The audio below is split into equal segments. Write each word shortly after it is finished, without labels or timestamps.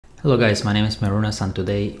Hello guys, my name is Marunas and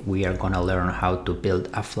today we are gonna learn how to build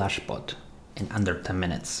a FLASHBOT in under 10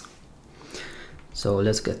 minutes. So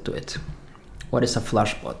let's get to it. What is a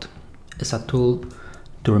FLASHBOT? It's a tool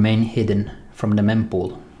to remain hidden from the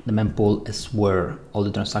mempool. The mempool is where all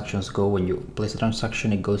the transactions go. When you place a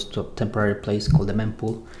transaction, it goes to a temporary place called the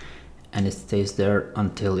mempool and it stays there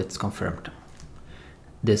until it's confirmed.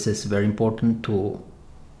 This is very important to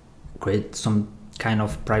create some kind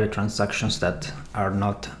of private transactions that are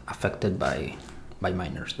not affected by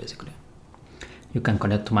miners. Basically, you can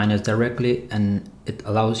connect to miners directly and it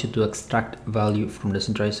allows you to extract value from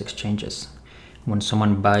decentralized exchanges. When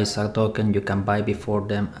someone buys a token, you can buy before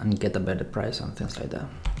them and get a better price and things like that.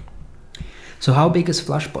 So how big is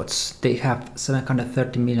FLASHBOTs? They have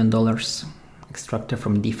 $730 million extracted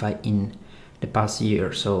from DeFi in the past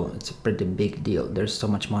year, so it's a pretty big deal. There's so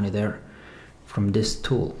much money there from this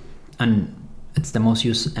tool, and it's the most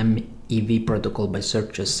used MEV protocol by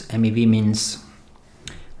searches. MEV means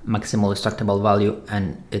maximal extractable value,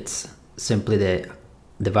 and it's simply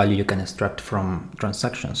the value you can extract from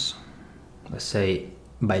transactions. Let's say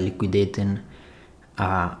by liquidating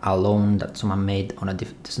a loan that someone made on a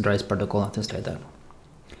decentralized protocol and things like that.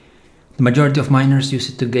 The majority of miners use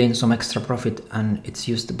it to gain some extra profit, and it's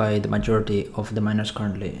used by the majority of the miners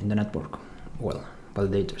currently in the network. Well,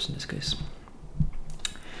 validators in this case.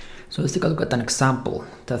 So let's take a look at an example.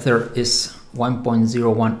 Tether is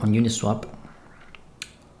 1.01 on Uniswap,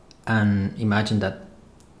 and imagine that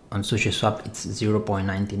on SushiSwap it's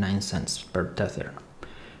 0.99 cents per Tether.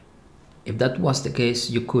 If that was the case,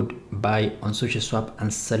 you could buy on SushiSwap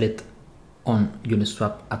and sell it on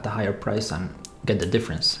Uniswap at a higher price and get the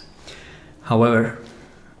difference. However,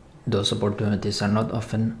 those opportunities are not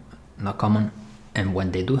common, and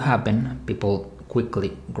when they do happen, people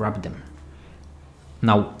quickly grab them.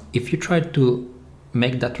 Now, if you try to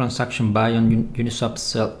make that transaction buy on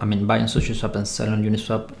Uniswap, buy on SushiSwap and sell on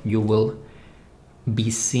Uniswap, you will be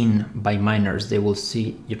seen by miners. They will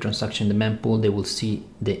see your transaction in the mempool, they will see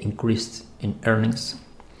the increase in earnings,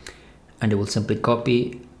 and they will simply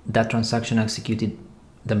copy that transaction executed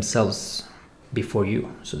themselves before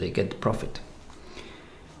you, so they get the profit.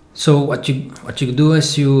 So what you do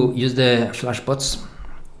is you use the FLASHBOTs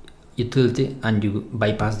utility and you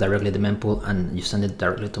bypass directly the mempool and you send it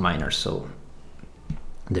directly to miners, so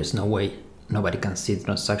there's no way nobody can see the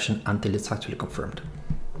transaction until it's actually confirmed.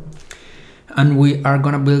 And we are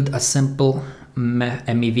gonna build a simple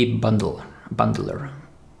MEV bundler.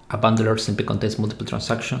 A bundler simply contains multiple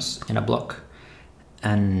transactions in a block,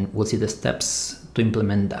 and we'll see the steps to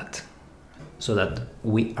implement that so that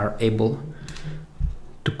we are able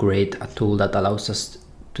to create a tool that allows us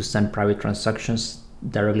to send private transactions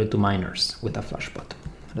directly to miners with a FLASHBOT.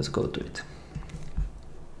 Let's go to it.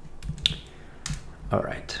 All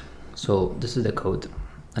right, so this is the code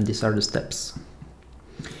and these are the steps.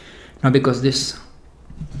 Now, because this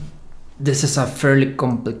is a fairly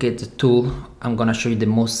complicated tool, I'm gonna show you the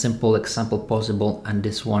most simple example possible, and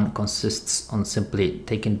this one consists on simply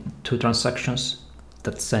taking two transactions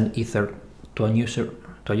that send Ether to a user,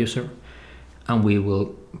 and we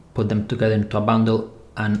will put them together into a bundle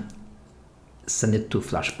and send it to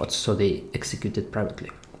FLASHBOTs so they execute it privately.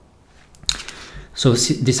 So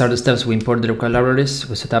these are the steps. We import the required libraries,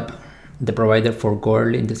 we set up the provider for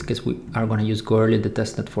Goerli. In this case, we are going to use Goerli, the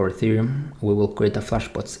testnet for Ethereum. We will create a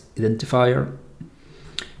FLASHBOTs identifier.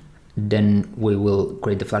 Then we will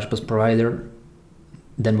create the FLASHBOTs provider.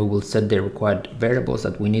 Then we will set the required variables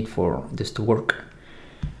that we need for this to work.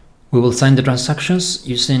 We will sign the transactions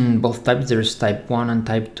using both types. There is type 1 and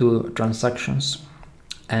type 2 transactions.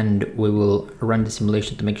 And we will run the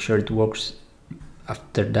simulation to make sure it works.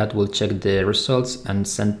 After that, we'll check the results and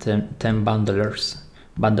send 10 bundles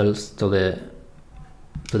to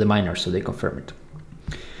the miners so they confirm it.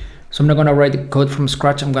 So I'm not gonna write the code from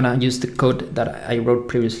scratch. I'm gonna use the code that I wrote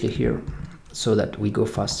previously here so that we go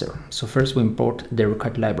faster. So first we import the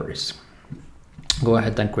required libraries. Go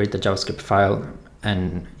ahead and create a JavaScript file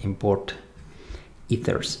and import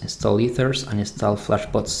ethers. Install ethers and install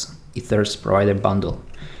FLASHBOTs ethers provider bundle.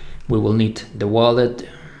 We will need the wallet,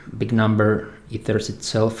 big number, ethers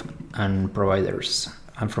itself, and providers.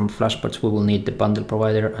 And from FLASHBOTs we will need the bundle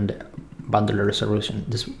provider and the bundler resolution.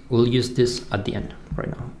 We'll use this at the end. Right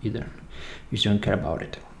now you don't care about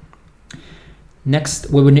it. Next,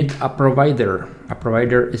 we will need a provider. A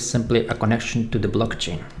provider is simply a connection to the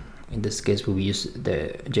blockchain. In this case we will use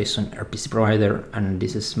the JSON RPC provider, and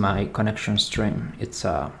this is my connection string. It's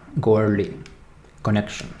a Goerli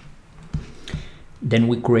connection. Then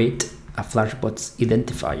we create a FLASHBOTs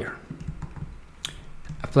identifier.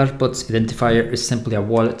 A FLASHBOTs identifier is simply a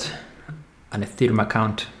wallet, an Ethereum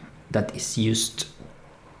account that is used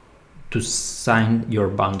to sign your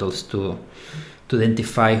bundles, to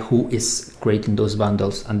identify who is creating those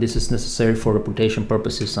bundles, and this is necessary for reputation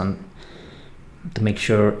purposes and to make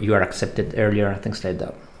sure you are accepted earlier, things like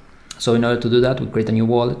that. So in order to do that, we create a new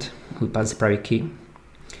wallet, we pass the private key,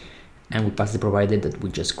 and we pass the provider that we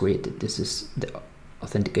just created. This is the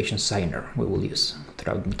authentication signer we will use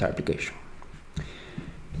throughout the entire application.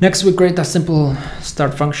 Next, we create a simple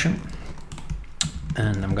start function,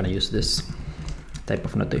 and I'm gonna use this type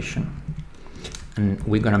of notation. And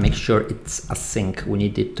we're gonna make sure it's async. We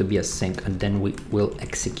need it to be async, and then we will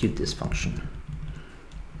execute this function.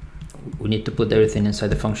 We need to put everything inside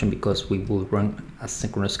the function because we will run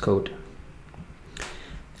asynchronous code.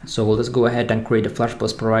 So let's go ahead and create a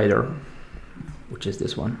Flashbots provider, which is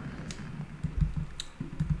this one.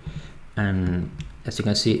 And as you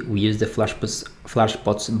can see, we use the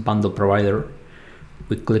Flashbots bundle provider.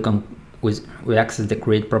 We click on, we access the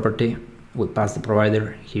create property. We pass the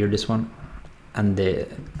provider here, this one, and the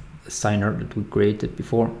signer that we created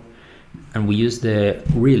before, and we use the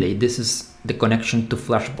relay. This is the connection to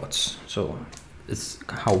Flashbots, so it's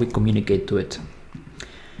how we communicate to it.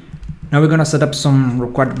 Now we're gonna set up some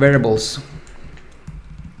required variables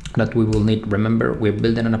that we will need. Remember, we're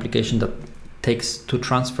building an application that takes two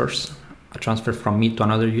transfers, a transfer from me to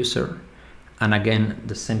another user, and again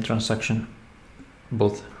the same transaction,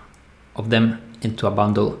 both of them into a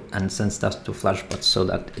bundle, and sends that to Flashbots so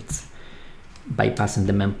that it's bypassing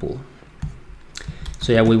the mempool.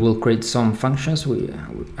 So yeah, we will create some functions.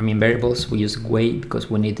 I mean variables. We use GUI because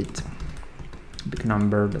we need it big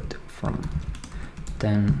number that from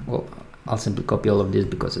 10. Well, I'll simply copy all of this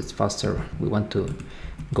because it's faster. We want to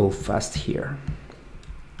go fast here.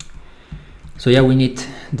 So yeah, we need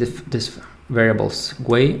this variables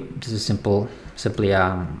GUI. This is simply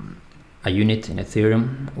a unit in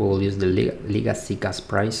Ethereum. We will use the legacy gas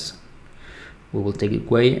price. We will take it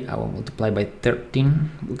GUI. I will multiply by 13.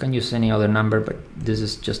 We can use any other number, but this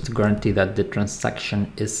is just to guarantee that the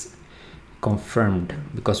transaction is confirmed,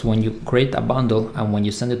 because when you create a bundle and when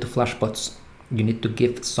you send it to Flashbots, you need to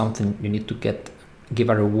give something. You need to give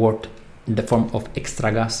a reward in the form of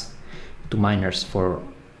extra gas to miners for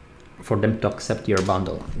them to accept your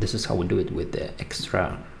bundle. This is how we do it with the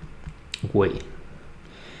extra GUI.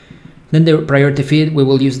 Then the priority feed, we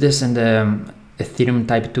will use this in the Ethereum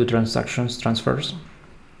type 2 transfers.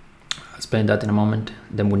 I'll explain that in a moment.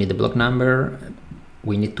 Then we need the block number.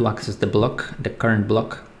 We need to access the block, the current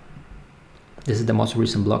block. This is the most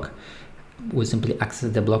recent block. We simply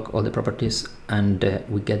access the block, all the properties, and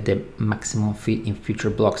we get the maximum fee in future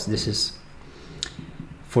blocks. This is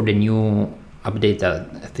for the new update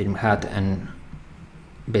that Ethereum had, and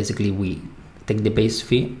basically we take the base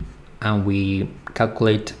fee and we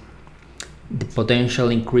calculate the potential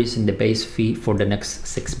increase in the base fee for the next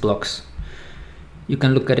 6 blocks. You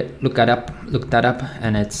can look that up,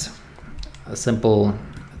 and it's a simple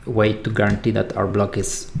way to guarantee that our block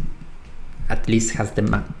is at least has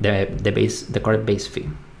the correct base fee.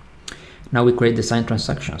 Now we create the signed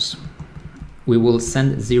transactions. We will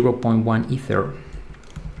send 0.1 Ether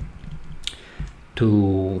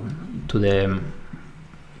to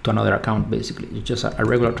another account. Basically, it's just a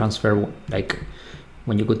regular transfer, like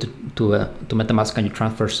when you go to MetaMask and you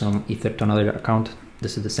transfer some Ether to another account.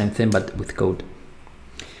 This is the same thing but with code.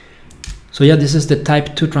 So yeah, this is the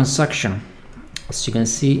type 2 transaction. As you can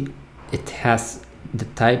see, it has the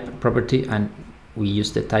type property and we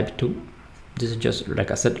use the type 2. This is just, like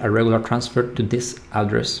I said, a regular transfer to this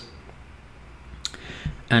address.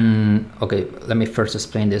 And okay, let me first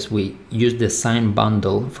explain this. We use the sign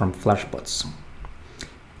bundle from Flashbots,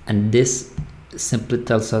 and this simply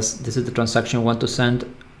tells us this is the transaction we want to send,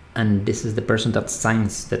 and this is the person that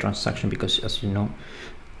signs the transaction, because as you know,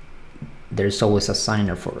 there is always a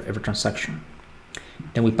signer for every transaction.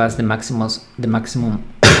 Then we pass the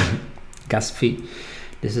maximum gas fee.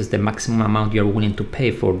 This is the maximum amount you're willing to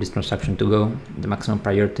pay for this transaction to go. The maximum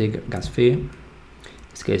priority gas fee. In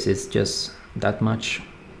this case, it's just that much.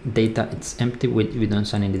 Data, it's empty. We don't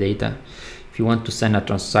send any data. If you want to send a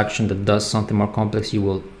transaction that does something more complex, you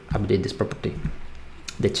will update this property.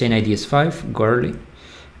 The chain ID is 5, go early,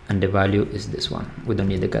 and the value is this one. We don't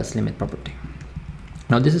need the gas limit property.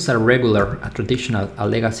 Now this is a traditional,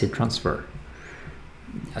 legacy transfer.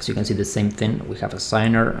 As you can see, the same thing. We have a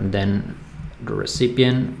signer and then the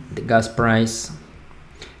recipient, the gas price,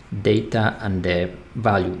 data, and the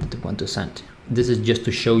value that we want to send. This is just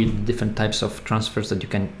to show you the different types of transfers that you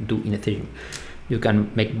can do in Ethereum. You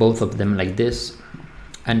can make both of them like this,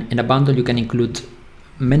 and in a bundle you can include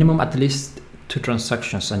minimum at least 2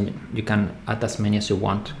 transactions, and you can add as many as you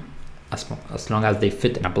want, as long as they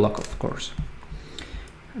fit in a block, of course.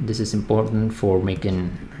 This is important for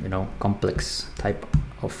making, you know, complex type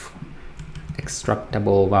of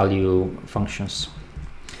extractable value functions.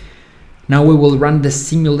 Now we will run the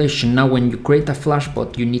simulation. Now when you create a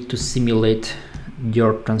Flashbot, you need to simulate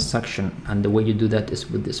your transaction, and the way you do that is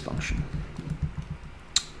with this function.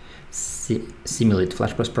 Simulate,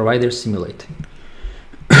 Flashbot provider simulate.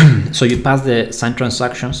 So you pass the signed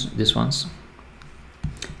transactions, these ones,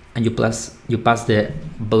 and you pass the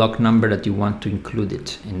block number that you want to include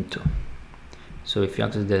it into. So if you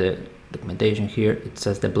access the documentation here, it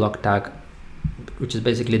says the block tag, which is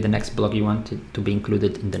basically the next block you want it to be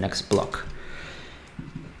included in the next block.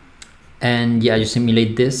 And yeah, you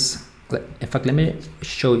simulate this. In fact, let me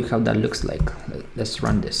show you how that looks like. Let's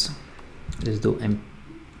run this. Let's do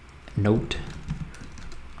note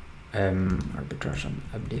arbitrage,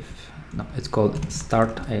 I believe. No, it's called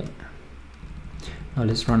start. Now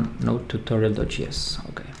let's run node tutorial.js.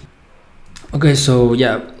 Okay, so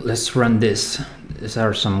yeah, let's run this. These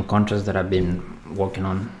are some contracts that I've been working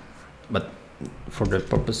on, but for the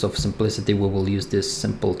purpose of simplicity, we will use this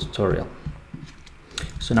simple tutorial.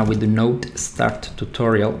 So now we do node start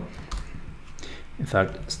tutorial. In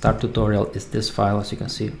fact, start tutorial is this file, as you can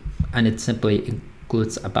see, and it simply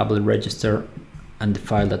includes a bubble register and the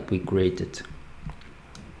file that we created.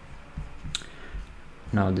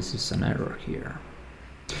 Now this is an error here.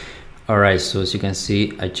 Alright, so as you can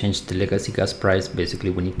see, I changed the legacy gas price. Basically,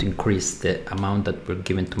 we need to increase the amount that we're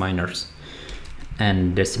giving to miners,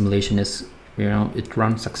 and the simulation is, you know, it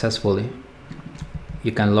runs successfully.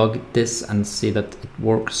 You can log this and see that it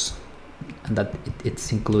works and that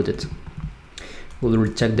it's included. We'll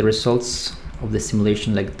recheck the results of the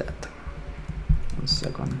simulation like that. 1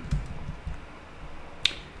 second.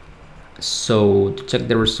 So to check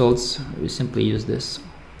the results, we simply use this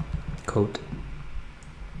code.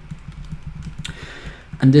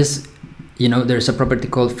 And this, you know, there's a property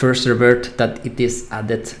called first revert that it is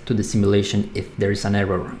added to the simulation if there is an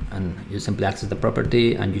error, and you simply access the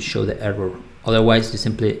property and you show the error. Otherwise, you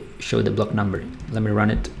simply show the block number. Let me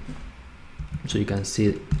run it so you can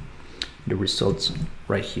see the results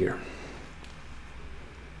right here.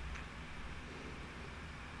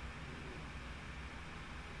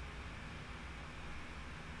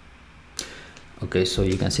 Okay, so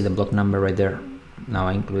you can see the block number right there. Now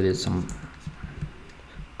I included some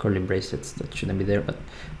curly bracelets that shouldn't be there, but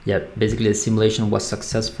yeah, basically the simulation was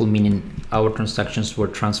successful, meaning our transactions were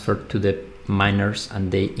transferred to the miners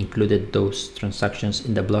and they included those transactions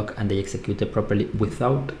in the block and they executed properly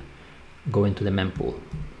without going to the mempool,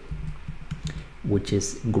 which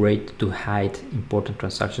is great to hide important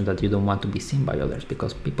transactions that you don't want to be seen by others,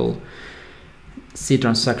 because people see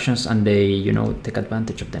transactions and they, you know, take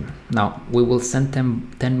advantage of them. Now we will send them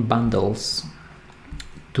 10 bundles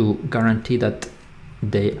to guarantee that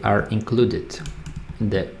they are included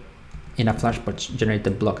in a Flashbot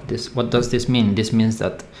generated block. What does this mean? This means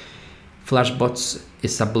that Flashbots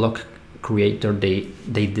is a block creator. They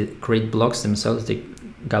create blocks themselves. They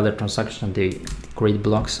gather transactions and they create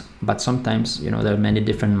blocks. But sometimes, you know, there are many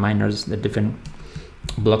different miners, the different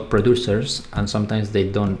block producers, and sometimes they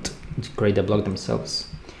don't create the block themselves,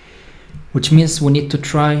 which means we need to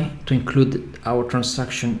try to include our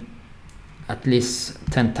transaction at least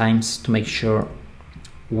 10 times to make sure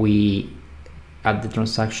we add the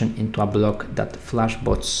transaction into a block that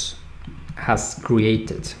Flashbots has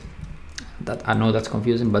created. That I know that's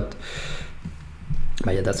confusing, but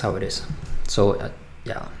yeah, that's how it is. So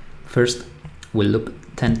yeah, first we loop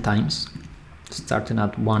 10 times, starting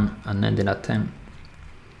at 1 and ending at 10,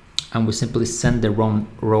 and we simply send the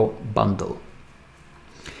raw bundle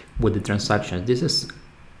with the transaction. This is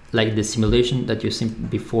like the simulation that you've seen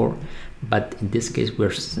before, but in this case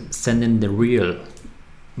we're sending the real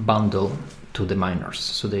bundle to the miners,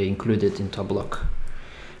 so they include it into a block,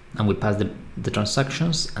 and we pass the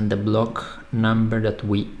transactions and the block number that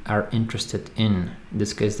we are interested in. In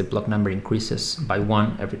this case, the block number increases by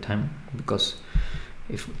 1 every time, because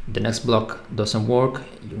if the next block doesn't work,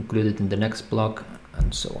 you include it in the next block,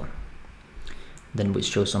 and so on. Then we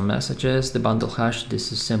show some messages. The bundle hash,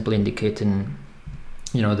 this is simply indicating,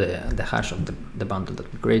 you know, the hash of the bundle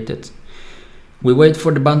that we created. We wait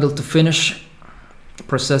for the bundle to finish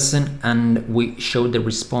processing and we show the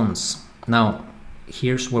response. Now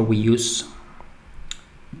here's where we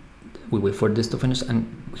wait for this to finish, and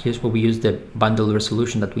here's where we use the bundle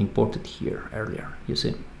resolution that we imported here earlier. You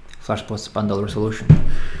see, Flashbot's bundle resolution.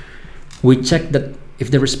 We check that if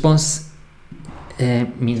the response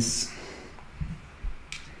means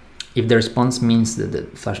that the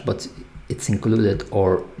Flashbot it's included,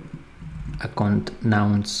 or account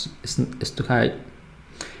nouns is too high.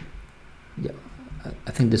 Yeah,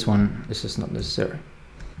 I think this is not necessary.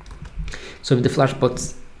 So with the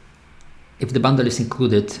Flashbots, if the bundle is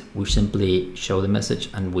included, we simply show the message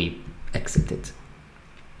and we exit it.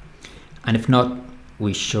 And if not,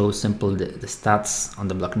 we show simple the stats on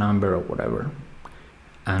the block number or whatever,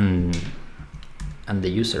 and the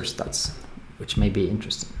user stats, which may be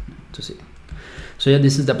interesting to see. So yeah,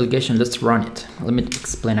 this is the application. Let's run it. Let me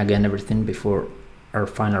explain again everything before our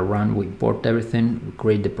final run. We import everything, we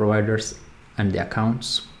create the providers and the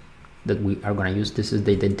accounts that we are going to use. This is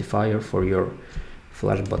the identifier for your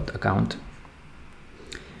Flashbot account.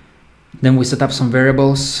 Then we set up some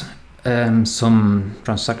variables, some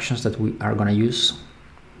transactions that we are going to use,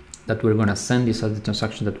 that we're going to send. These are the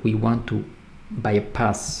transactions that we want to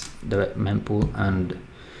bypass the mempool, and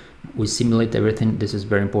we simulate everything. This is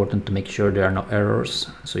very important to make sure there are no errors,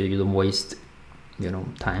 so you don't waste,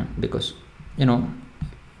 time, because,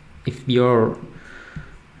 if your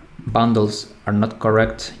bundles are not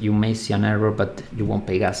correct, you may see an error, but you won't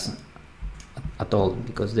pay gas at all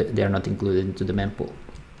because they are not included into the mempool.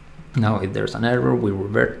 Now, if there's an error, we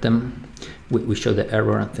revert them. We show the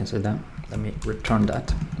error and things like that. Let me return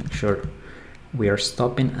that, make sure we are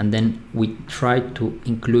stopping, and then we try to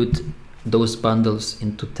include those bundles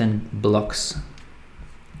into 10 blocks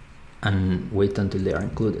and wait until they are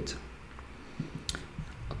included.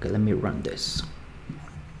 Okay, let me run this.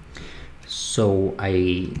 So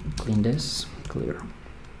I clean this, clear,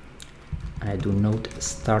 and I do note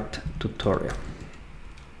start tutorial.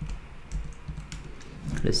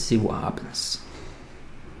 Let's see what happens.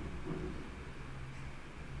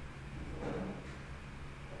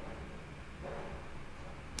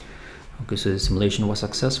 Okay, so the simulation was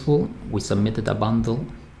successful. We submitted a bundle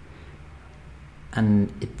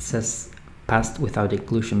and it says passed without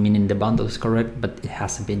inclusion, meaning the bundle is correct, but it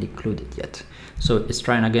hasn't been included yet. So it's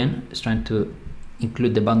trying again, it's trying to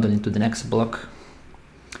include the bundle into the next block.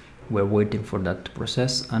 We're waiting for that to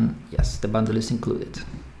process, and yes, the bundle is included.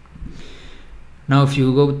 Now, if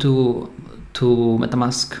you go to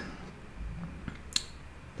MetaMask,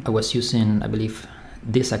 I was using, I believe,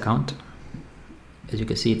 this account. As you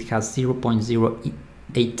can see, it has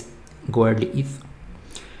 0.08 Goerli ETH.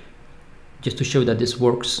 Just to show that this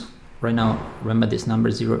works, right now, remember this number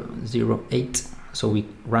 0.08. So we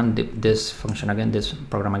run this function again, this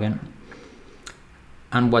program again.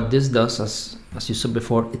 And what this does, as you saw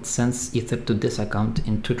before, it sends Ether to this account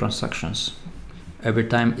in 2 transactions. Every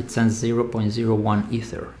time it sends 0.01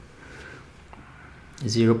 Ether.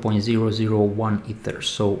 0.001 Ether.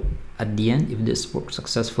 So at the end, if this works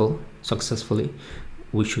successfully,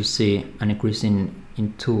 we should see an increase in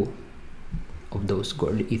 2 of those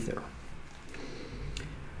Goerli Ether.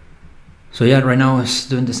 So yeah, right now it's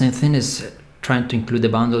doing the same thing, is trying to include the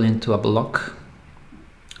bundle into a block.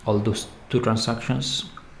 All those 2 transactions,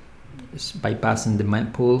 is bypassing the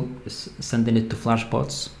mempool, is sending it to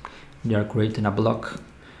Flashbots. They are creating a block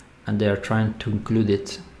and they are trying to include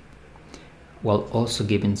it, while also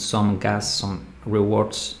giving some gas, some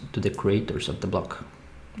rewards to the creators of the block.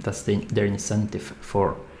 That's their incentive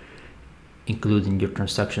for including your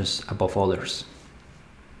transactions above others.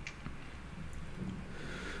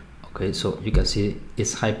 Okay, so you can see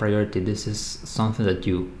it's high priority. This is something that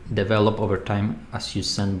you develop over time as you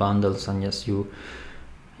send bundles, and as you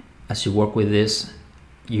work with this,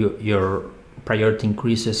 your priority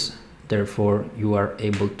increases. Therefore, you are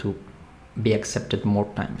able to be accepted more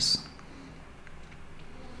times.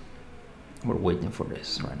 We're waiting for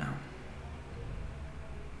this right now.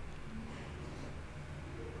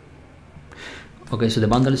 Okay, so the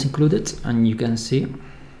bundle is included, and you can see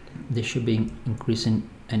they should be increasing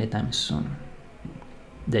anytime soon.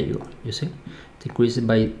 There you go. You see, it increased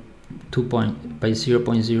by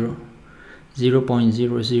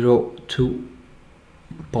 0.002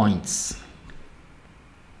 points.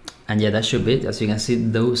 And yeah, that should be it. As you can see,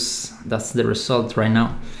 that's the result right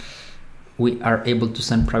now. We are able to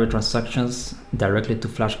send private transactions directly to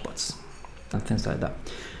Flashbots and things like that.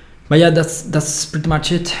 But yeah, that's pretty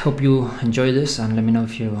much it. Hope you enjoy this, and let me know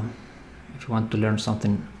if you want to learn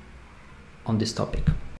something on this topic.